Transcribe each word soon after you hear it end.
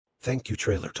Thank you,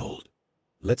 TrailerTold.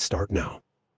 Let's start now.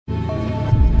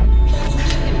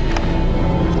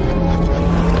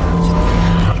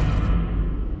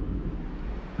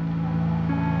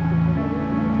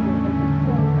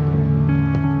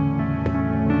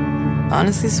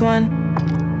 Honestly, Swan,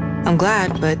 I'm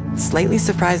glad, but slightly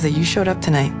surprised that you showed up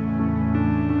tonight.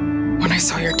 When I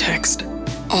saw your text,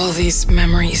 all these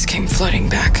memories came flooding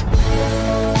back.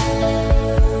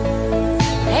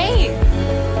 Hey,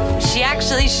 she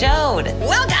actually showed.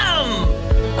 Welcome!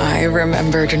 I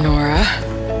remembered Nora,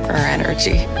 her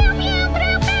energy.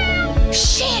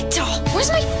 Shit! Where's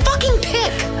my fucking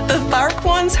pick? The dark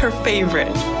one's her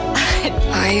favorite.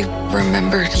 I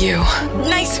remembered you.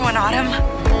 Nice one, Autumn.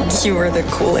 You were the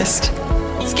coolest.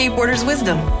 Skateboarder's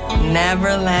wisdom.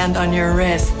 Never land on your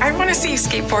wrist. I want to see you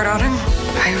skateboard, Autumn.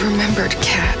 I remembered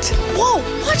Kat. Whoa,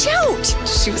 watch out!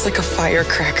 She was like a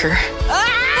firecracker.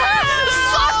 Fuck!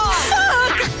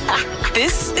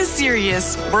 This is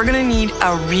serious. We're gonna need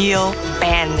a real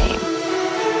band name.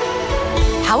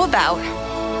 How about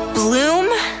Bloom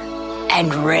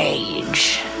and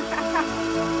Rage?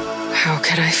 How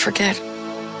could I forget?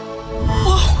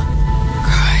 Whoa!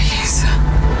 Guys.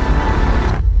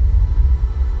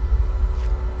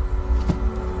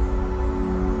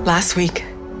 Last week,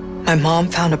 my mom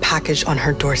found a package on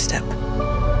her doorstep.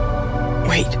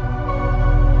 Wait.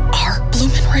 Are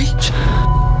Bloom and Rage?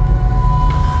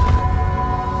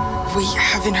 We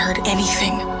haven't heard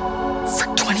anything for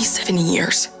 27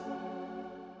 years.